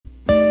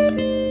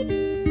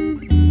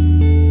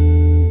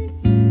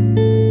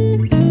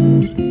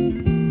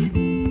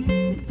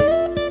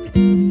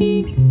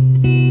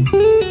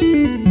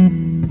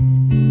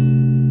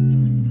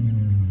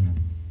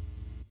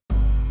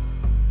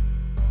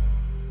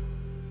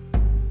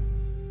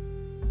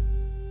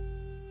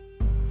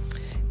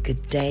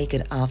Good day,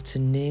 good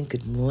afternoon,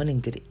 good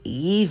morning, good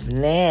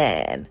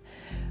evening,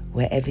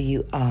 wherever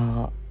you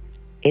are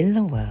in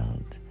the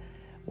world.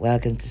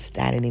 Welcome to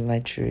Standing in My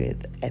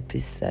Truth,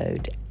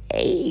 episode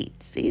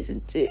 8,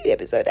 season 2,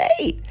 episode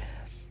 8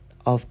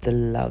 of the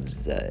Love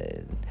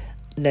Zone.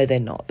 No,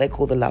 they're not. They're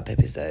called the Love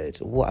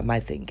episodes. What am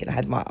I thinking? I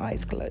had my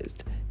eyes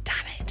closed.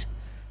 Damn it.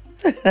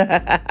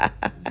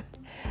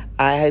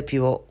 I hope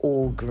you are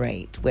all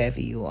great wherever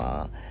you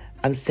are.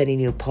 I'm sending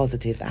you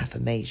positive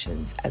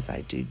affirmations as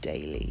I do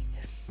daily.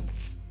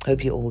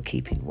 Hope you're all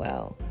keeping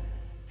well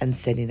and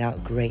sending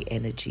out great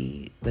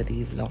energy, whether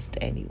you've lost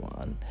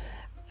anyone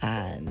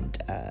and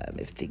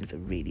if things are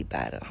really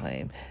bad at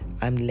home.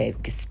 I'm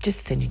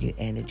just sending you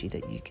energy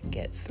that you can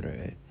get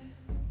through.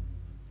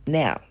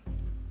 Now,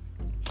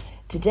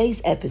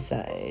 today's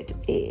episode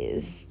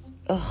is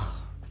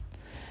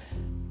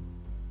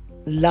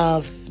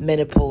love,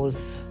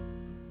 menopause,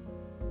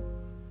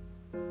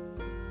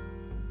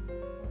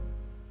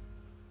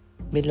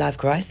 midlife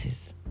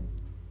crisis.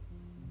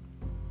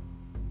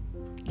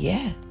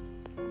 Yeah.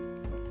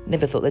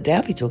 Never thought the day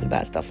I'd be talking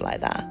about stuff like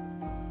that.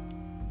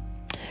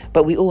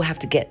 But we all have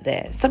to get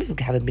there. Some people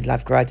can have a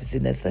midlife crisis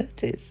in their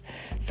 30s,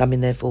 some in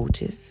their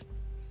 40s.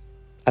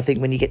 I think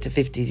when you get to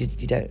 50,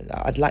 you don't.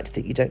 I'd like to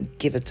think you don't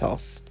give a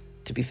toss,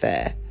 to be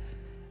fair.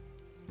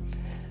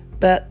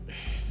 But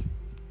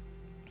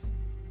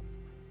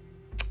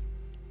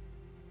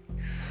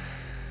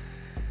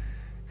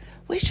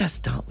where should I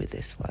start with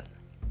this one?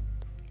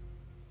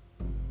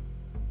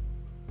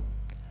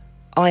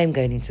 I am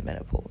going into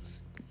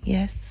menopause.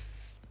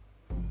 Yes.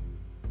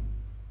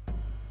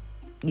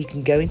 You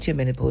can go into your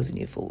menopause in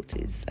your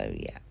 40s, so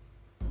yeah.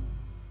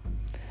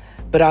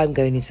 But I'm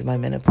going into my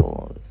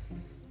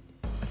menopause.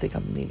 I think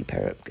I'm nearly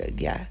good,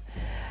 yeah.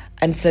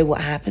 And so what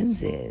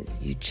happens is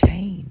you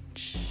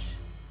change.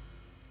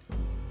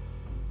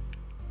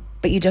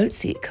 But you don't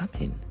see it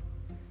coming.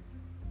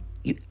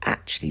 You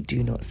actually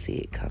do not see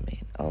it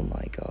coming. Oh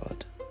my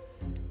God.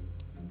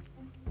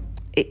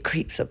 It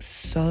creeps up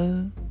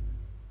so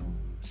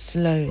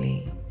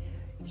slowly,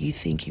 you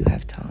think you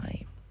have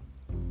time.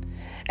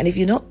 And if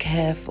you're not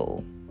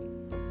careful,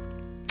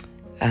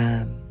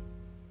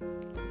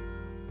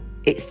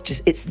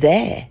 it's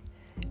there.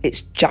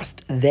 It's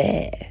just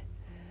there.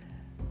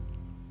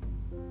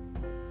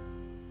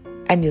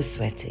 And you're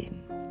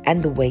sweating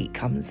and the weight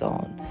comes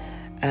on.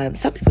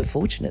 Some people are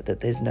fortunate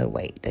that there's no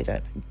weight. They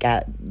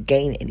don't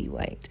gain any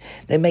weight.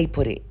 They may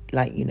put it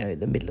in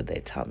the middle of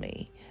their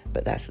tummy,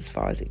 but that's as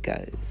far as it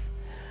goes.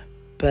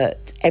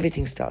 But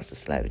everything starts to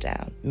slow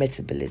down.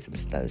 Metabolism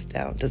slows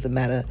down. Doesn't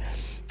matter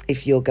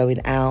if you're going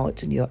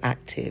out and you're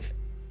active,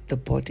 the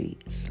body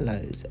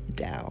slows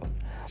down.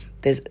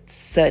 There's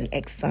certain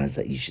exercise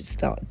that you should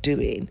start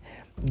doing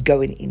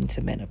going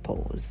into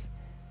menopause.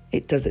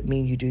 It doesn't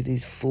mean you do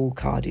these full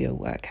cardio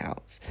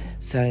workouts.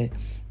 So,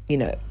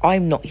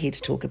 I'm not here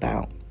to talk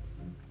about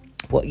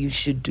what you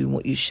should do and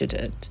what you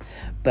shouldn't.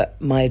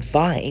 But my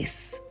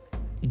advice,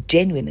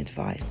 genuine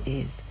advice,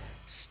 is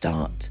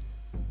start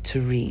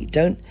to read.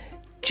 Don't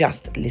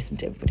just listen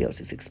to everybody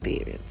else's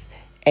experience.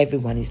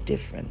 Everyone is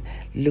different.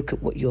 Look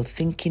at what you're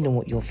thinking and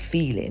what you're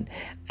feeling,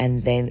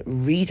 and then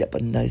read up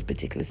on those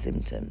particular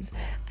symptoms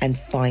and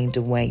find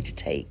a way to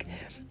take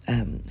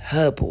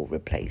herbal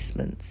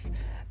replacements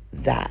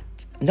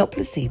that, not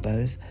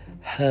placebos,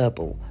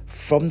 herbal,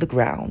 from the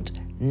ground,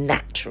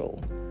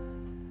 natural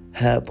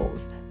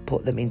herbals,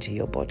 put them into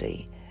your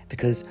body.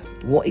 Because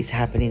what is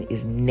happening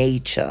is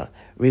nature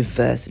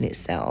reversing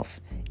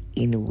itself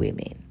in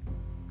women.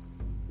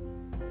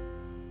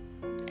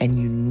 And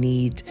you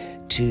need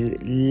to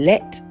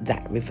let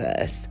that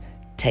reverse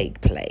take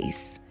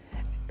place.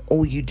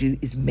 All you do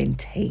is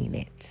maintain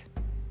it.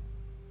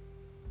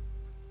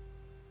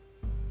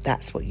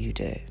 That's what you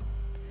do.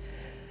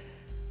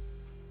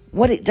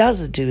 What it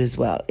does do as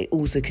well, it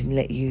also can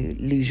let you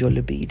lose your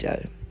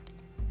libido.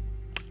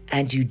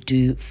 And you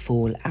do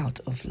fall out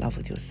of love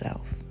with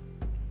yourself.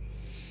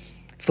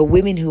 For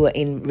women who are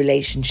in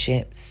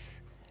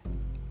relationships,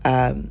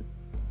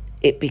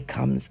 it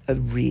becomes a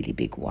really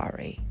big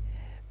worry.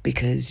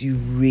 Because you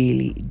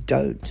really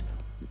don't,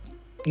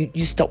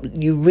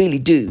 you really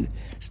do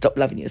stop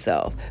loving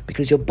yourself,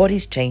 because your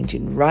body's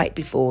changing right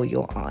before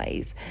your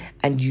eyes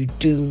and you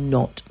do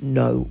not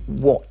know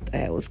what the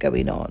hell's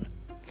going on.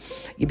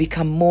 You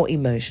become more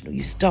emotional,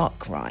 you start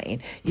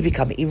crying, you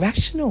become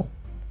irrational.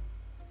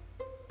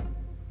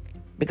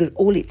 Because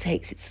all it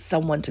takes is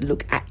someone to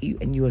look at you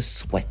and you're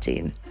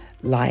sweating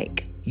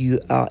like you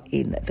are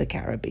in the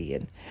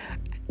Caribbean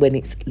when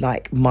it's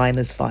like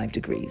 -5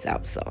 degrees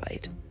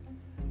outside.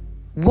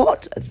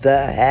 What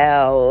the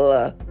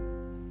hell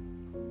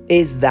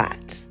is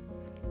that?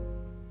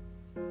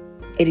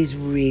 It is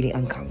really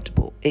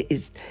uncomfortable. It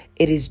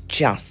is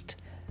just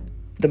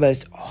the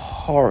most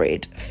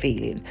horrid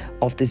feeling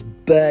of this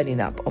burning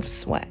up of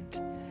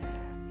sweat.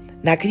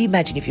 Now, can you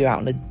imagine if you're out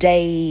on a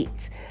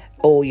date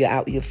Or you're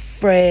out with your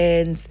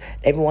friends,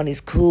 everyone is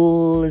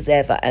cool as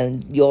ever,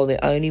 and you're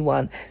the only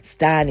one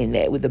standing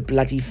there with a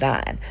bloody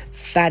fan,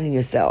 fanning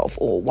yourself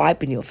or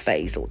wiping your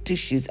face or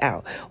tissues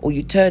out. Or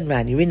you turn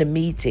around, you're in a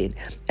meeting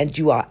and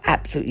you are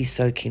absolutely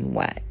soaking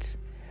wet.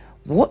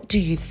 What do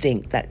you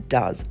think that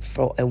does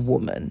for a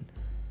woman?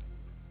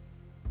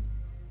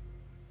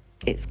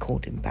 It's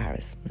called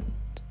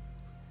embarrassment.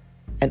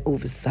 And all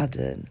of a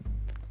sudden,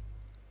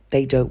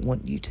 they don't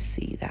want you to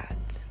see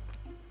that.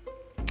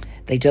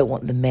 They don't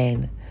want the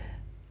men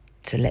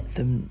to let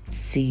them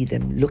see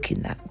them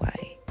looking that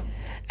way.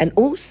 And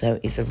also,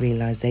 it's a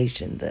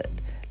realization that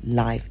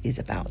life is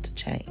about to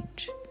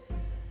change.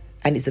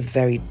 And it's a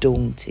very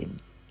daunting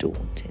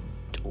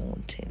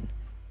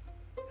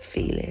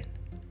feeling.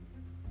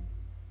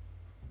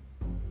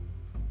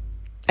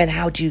 And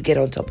how do you get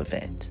on top of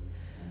it?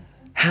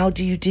 How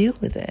do you deal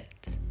with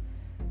it?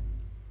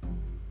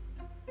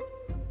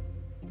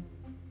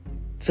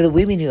 For the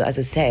women who, as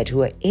I said,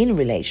 who are in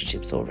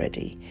relationships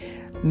already,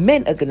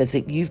 men are going to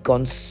think you've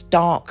gone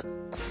stark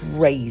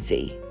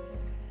crazy.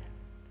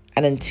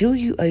 And until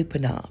you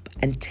open up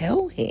and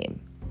tell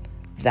him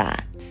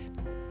that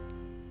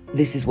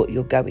this is what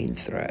you're going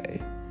through,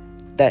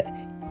 that,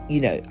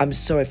 I'm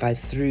sorry if I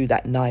threw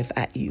that knife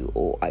at you,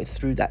 or I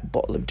threw that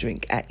bottle of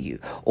drink at you,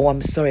 or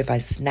I'm sorry if I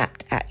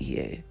snapped at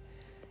you.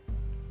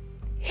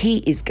 He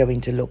is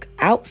going to look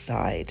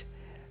outside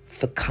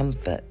for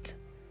comfort.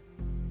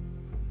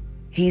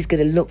 He's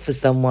going to look for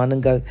someone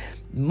and go,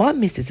 my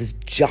missus has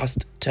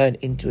just turned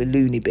into a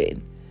loony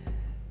bin.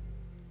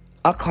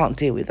 I can't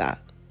deal with that.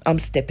 I'm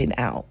stepping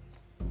out.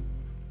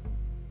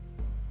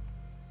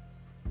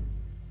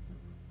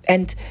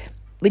 And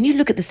when you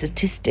look at the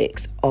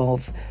statistics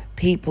of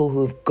people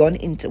who have gone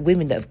into,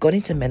 women that have gone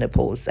into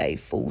menopause, say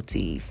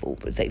 40,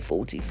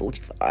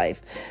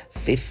 45,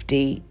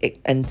 50,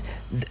 and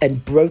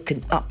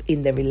broken up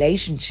in their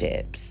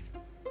relationships,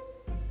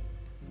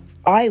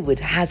 I would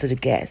hazard a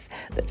guess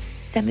that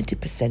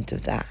 70%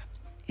 of that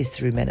is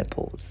through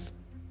menopause.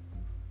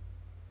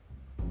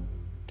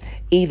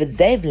 Either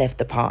they've left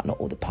the partner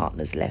or the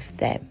partner's left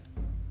them.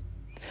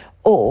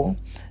 Or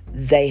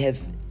they have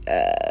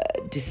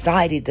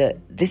decided that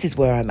this is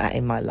where I'm at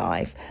in my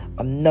life.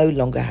 I'm no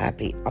longer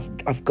happy.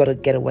 I've got to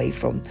get away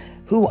from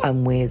who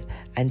I'm with,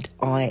 and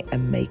I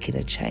am making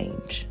a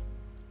change.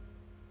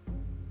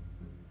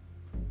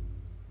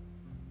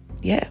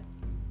 Yeah.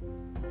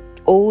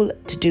 All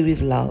to do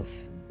with love.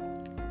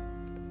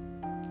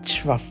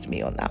 Trust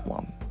me on that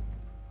one.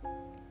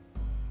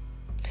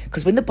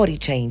 Because when the body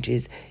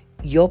changes,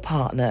 your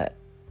partner,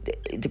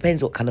 it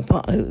depends what kind of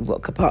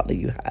partner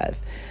you have,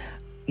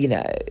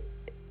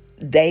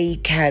 they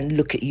can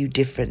look at you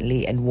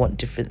differently and want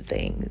different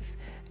things,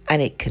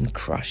 and it can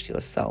crush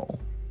your soul.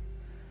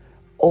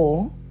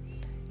 Or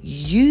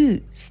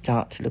you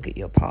start to look at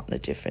your partner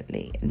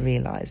differently and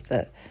realize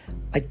that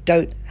I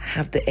don't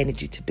have the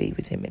energy to be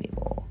with him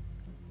anymore.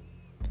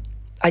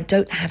 I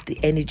don't have the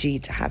energy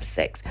to have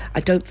sex.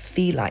 I don't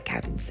feel like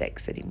having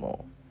sex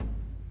anymore.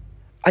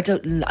 I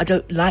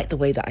don't like the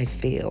way that I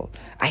feel.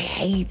 I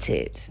hate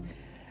it.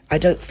 I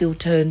don't feel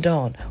turned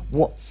on.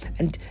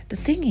 And the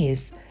thing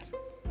is,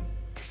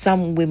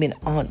 some women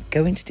aren't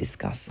going to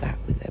discuss that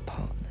with their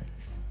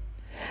partners.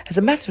 As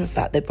a matter of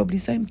fact, they're probably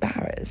so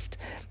embarrassed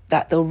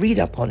that they'll read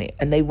up on it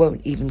and they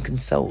won't even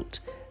consult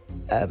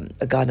a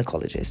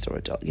gynecologist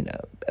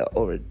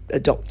or a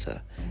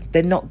doctor.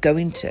 They're not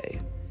going to.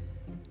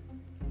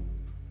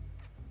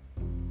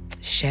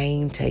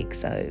 Shame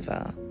takes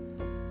over.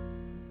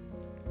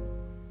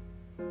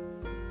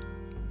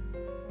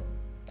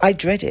 I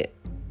dread it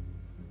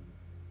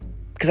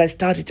because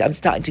I'm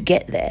starting to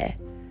get there.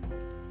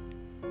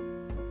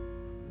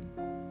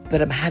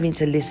 But I'm having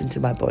to listen to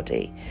my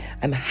body.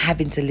 I'm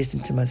having to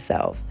listen to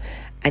myself.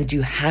 And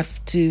you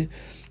have to,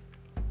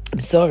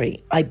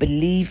 I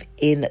believe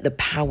in the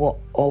power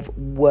of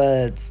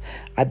words.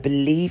 I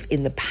believe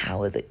in the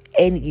power that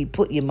you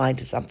put your mind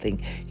to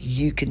something,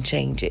 you can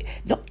change it.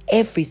 Not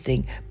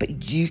everything,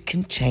 but you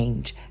can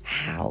change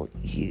how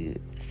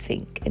you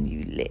think and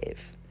you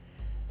live.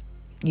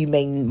 You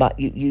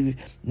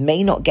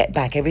may not get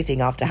back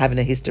everything after having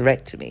a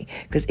hysterectomy,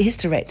 because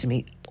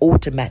hysterectomy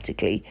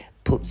automatically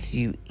puts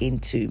you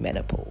into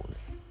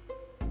menopause.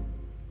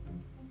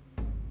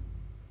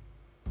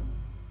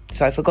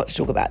 So I forgot to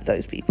talk about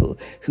those people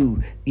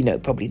who,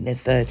 probably in their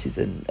 30s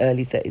and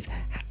early 30s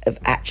have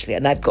actually,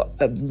 and I've got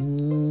a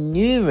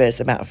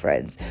numerous amount of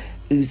friends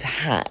who's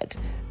had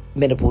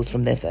menopause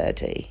from their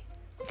 30.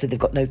 So they've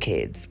got no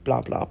kids,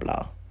 blah, blah,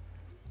 blah.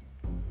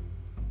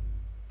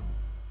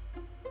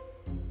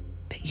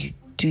 But you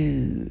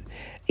do.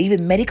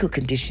 Even medical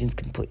conditions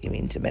can put you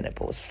into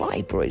menopause.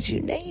 Fibroids, you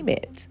name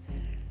it.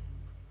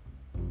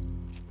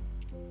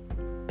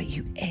 But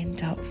you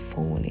end up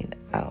falling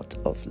out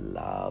of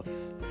love.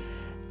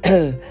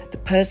 The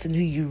person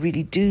who you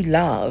really do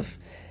love,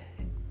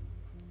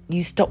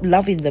 you stop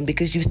loving them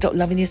because you stop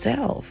loving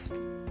yourself.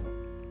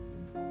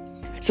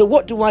 So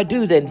what do I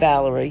do then,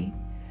 Valerie?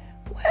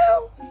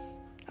 Well,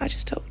 I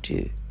just told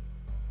you.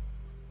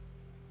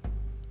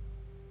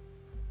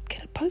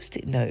 get a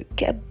post-it note,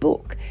 get a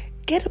book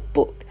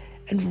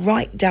and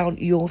write down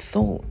your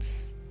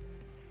thoughts.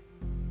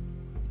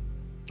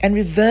 And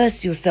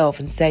reverse yourself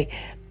and say,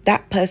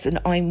 that person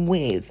I'm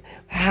with,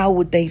 how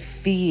would they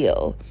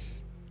feel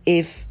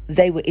if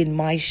they were in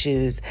my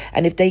shoes?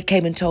 And if they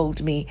came and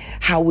told me,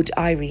 how would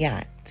I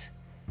react?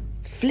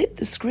 Flip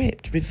the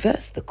script,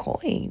 reverse the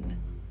coin.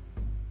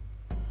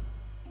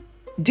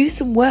 Do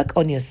some work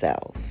on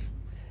yourself.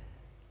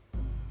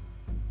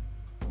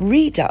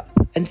 Read up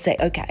and say,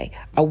 okay,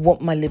 I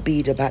want my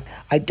libido back.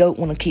 I don't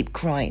want to keep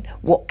crying.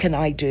 What can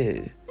I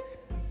do?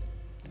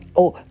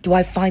 Or do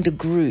I find a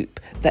group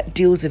that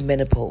deals with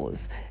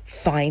menopause?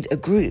 Find a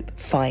group.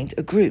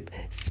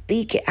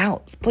 Speak it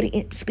out.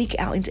 Speak it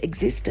out into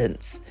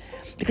existence.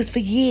 Because for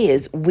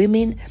years,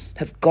 women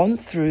have gone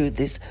through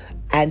this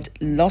and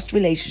lost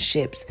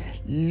relationships,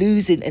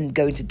 losing and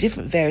going to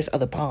different various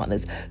other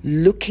partners,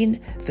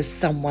 looking for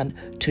someone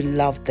to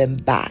love them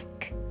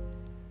back.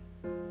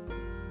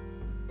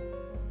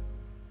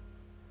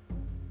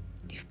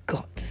 You've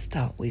got to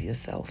start with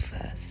yourself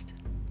first.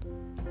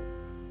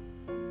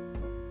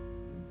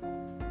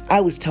 I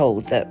was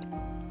told that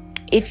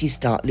if you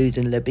start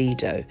losing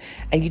libido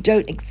and you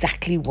don't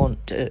exactly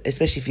want to,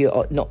 especially if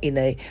you're not in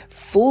a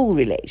full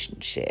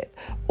relationship,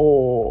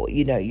 or,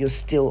 you're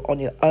still on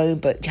your own,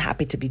 but you're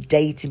happy to be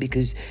dating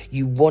because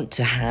you want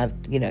to have,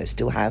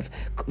 still have,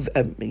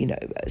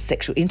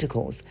 sexual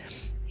intercourse,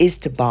 is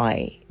to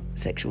buy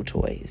sexual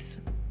toys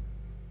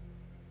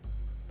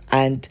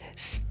and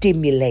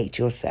stimulate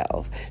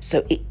yourself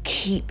so it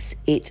keeps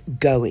it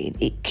going.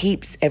 It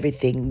keeps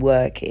everything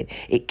working.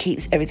 It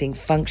keeps everything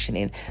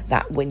functioning,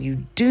 that when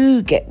you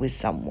do get with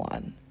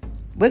someone,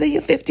 whether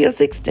you're 50 or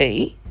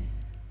 60,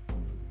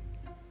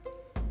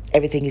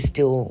 everything is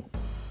still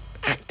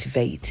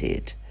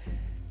activated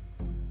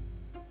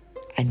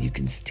and you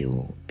can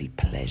still be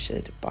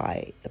pleasured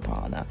by the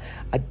partner.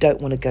 I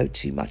don't want to go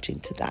too much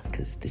into that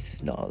because this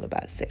is not all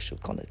about sexual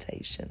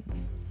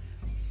connotations.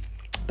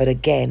 But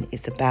again,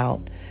 it's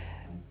about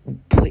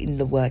putting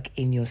the work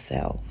in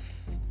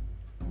yourself.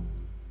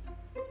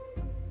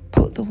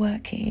 Put the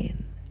work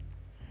in.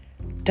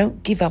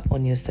 Don't give up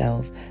on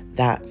yourself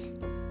that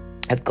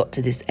I've got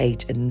to this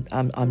age and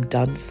I'm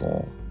done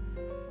for.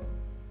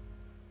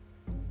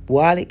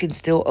 While it can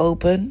still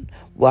open,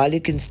 while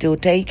you can still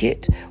take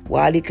it,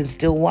 while you can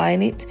still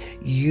whine it,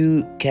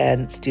 you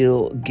can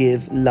still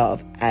give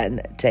love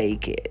and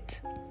take it.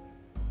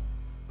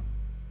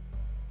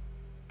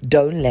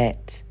 Don't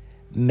let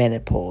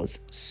menopause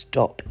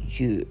stop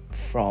you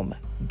from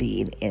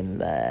being in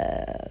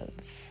love.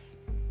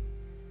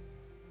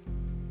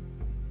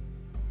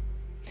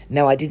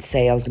 Now, I did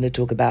say I was going to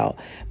talk about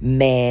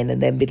men and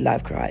their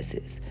midlife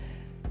crisis.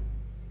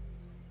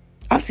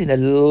 I've seen a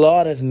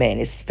lot of men,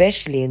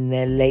 especially in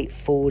their late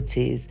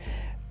 40s,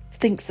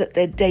 thinks that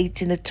they're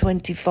dating a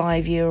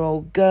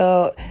 25-year-old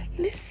girl.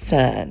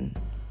 Listen,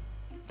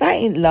 that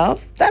ain't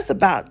love. That's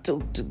about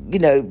to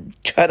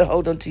try to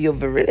hold on to your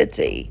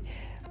virility.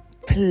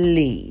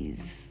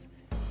 Please,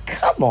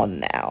 come on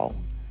now.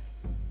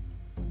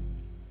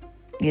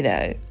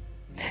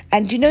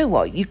 And you know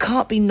what? You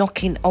can't be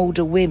knocking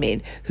older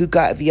women who go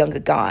out with younger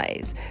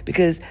guys,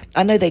 because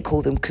I know they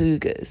call them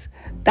cougars.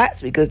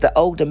 That's because the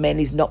older man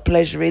is not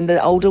pleasuring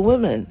the older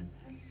woman.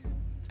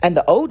 And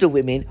the older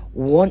women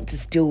want to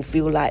still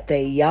feel like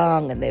they're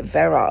young and they're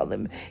virile,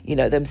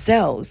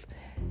 themselves.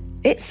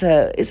 It's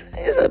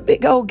a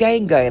big old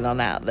game going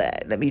on out there,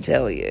 let me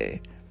tell you.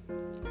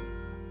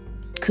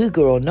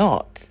 Cougar or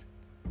not.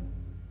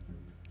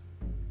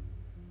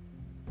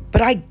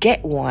 But I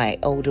get why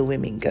older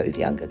women go with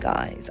younger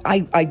guys.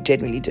 I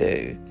genuinely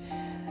do.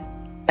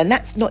 And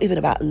that's not even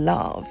about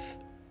love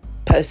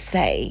per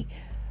se.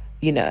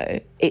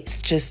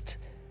 It's just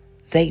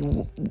they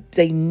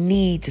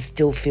need to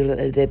still feel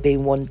that they're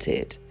being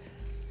wanted.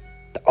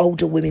 The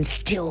older women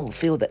still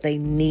feel that they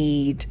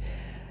need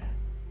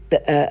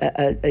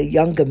a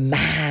younger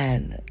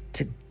man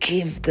to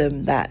give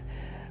them that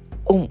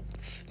oomph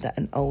that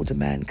an older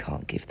man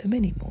can't give them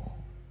anymore.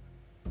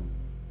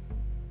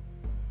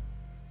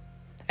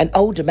 An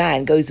older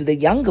man goes with a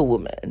younger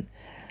woman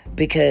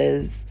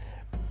because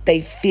they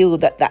feel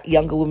that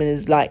younger woman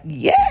is like,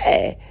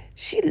 yeah,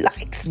 she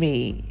likes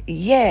me.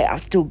 Yeah, I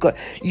still got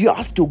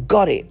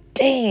it.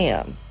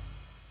 Damn.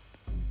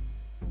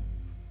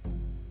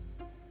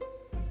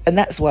 And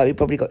that's why we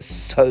probably got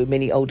so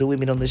many older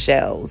women on the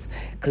shelves,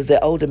 because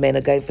the older men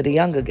are going for the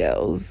younger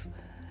girls.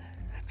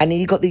 And then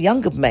you got the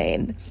younger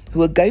men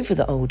who are going for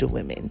the older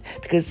women,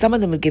 because some of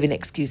them are giving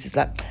excuses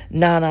like,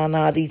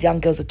 nah, these young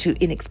girls are too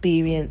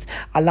inexperienced.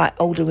 I like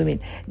older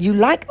women. You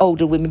like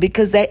older women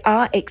because they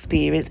are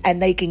experienced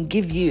and they can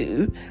give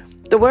you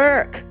the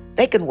work.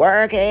 They can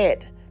work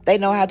it. They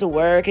know how to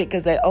work it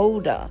because they're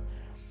older.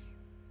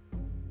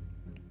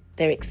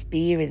 They're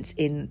experienced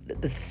in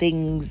the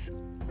things,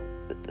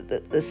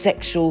 the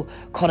sexual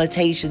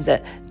connotations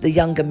that the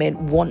younger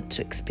men want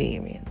to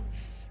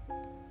experience.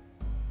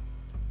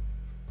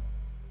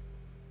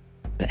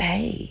 But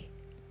hey,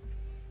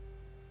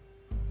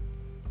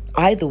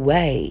 either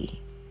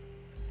way,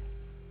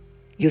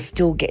 you're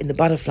still getting the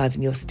butterflies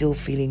and you're still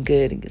feeling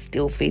good and you're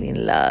still feeling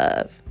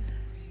love.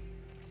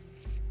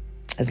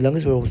 As long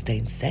as we're all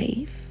staying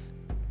safe.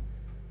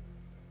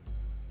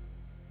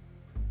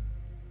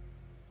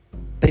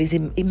 But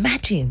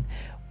imagine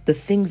the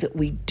things that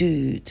we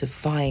do to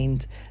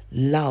find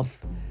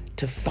love,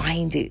 to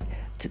find it,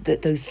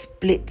 those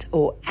split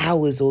or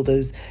hours or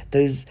those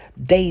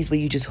days where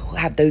you just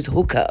have those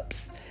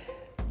hookups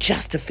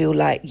just to feel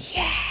like,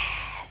 yeah.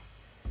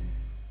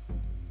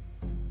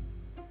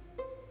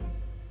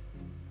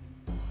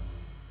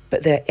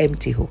 But they're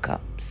empty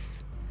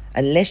hookups.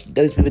 Unless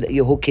those people that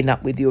you're hooking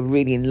up with, you're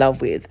really in love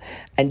with,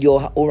 and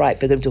you're all right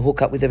for them to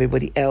hook up with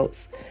everybody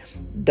else,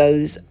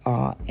 those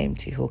are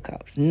empty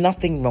hookups.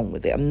 Nothing wrong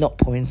with it. I'm not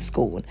pouring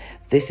scorn.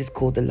 This is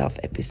called the love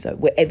episode.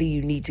 Wherever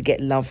you need to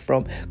get love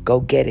from, go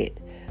get it.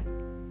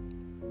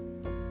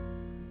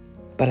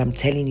 But I'm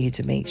telling you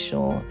to make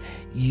sure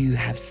you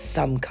have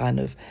some kind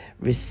of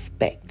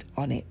respect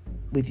on it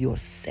with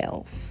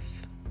yourself.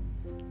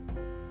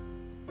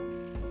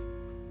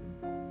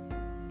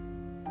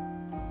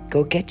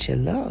 Go get your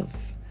love.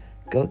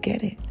 Go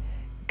get it.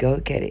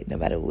 Go get it, no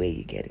matter where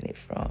you're getting it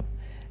from.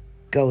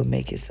 Go and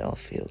make yourself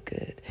feel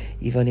good.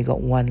 You've only got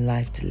one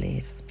life to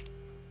live.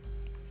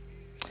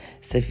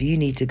 So if you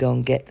need to go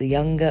and get the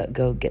younger,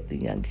 go get the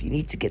younger. If you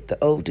need to get the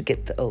older,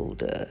 get the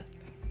older.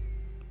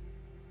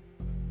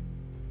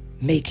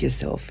 Make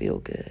yourself feel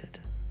good.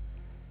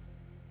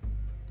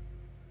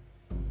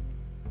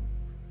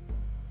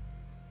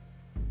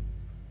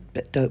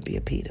 But don't be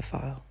a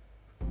paedophile.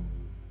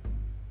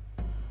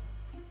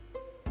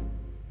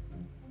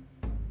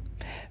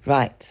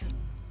 Right.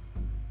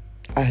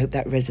 I hope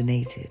that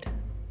resonated.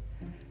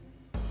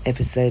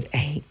 Episode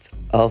 8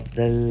 of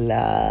the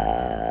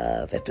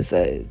love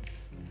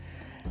episodes.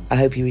 I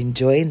hope you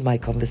enjoyed my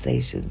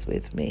conversations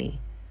with me.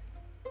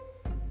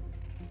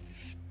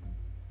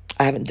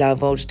 I haven't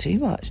divulged too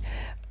much.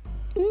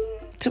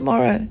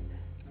 Tomorrow,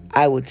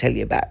 I will tell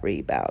you about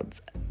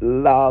rebounds.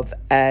 Love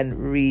and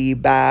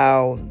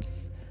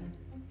rebounds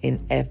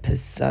in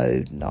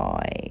episode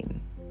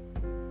 9.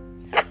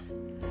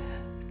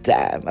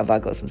 Damn, have I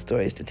got some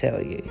stories to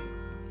tell you.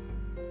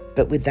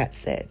 But with that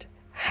said,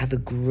 have a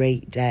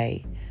great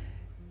day.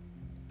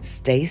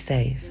 Stay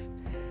safe.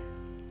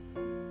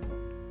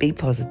 Be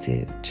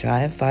positive. Try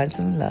and find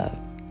some love.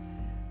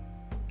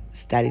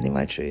 Standing in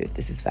my truth.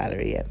 This is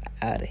Valerie. I'm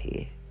out of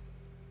here.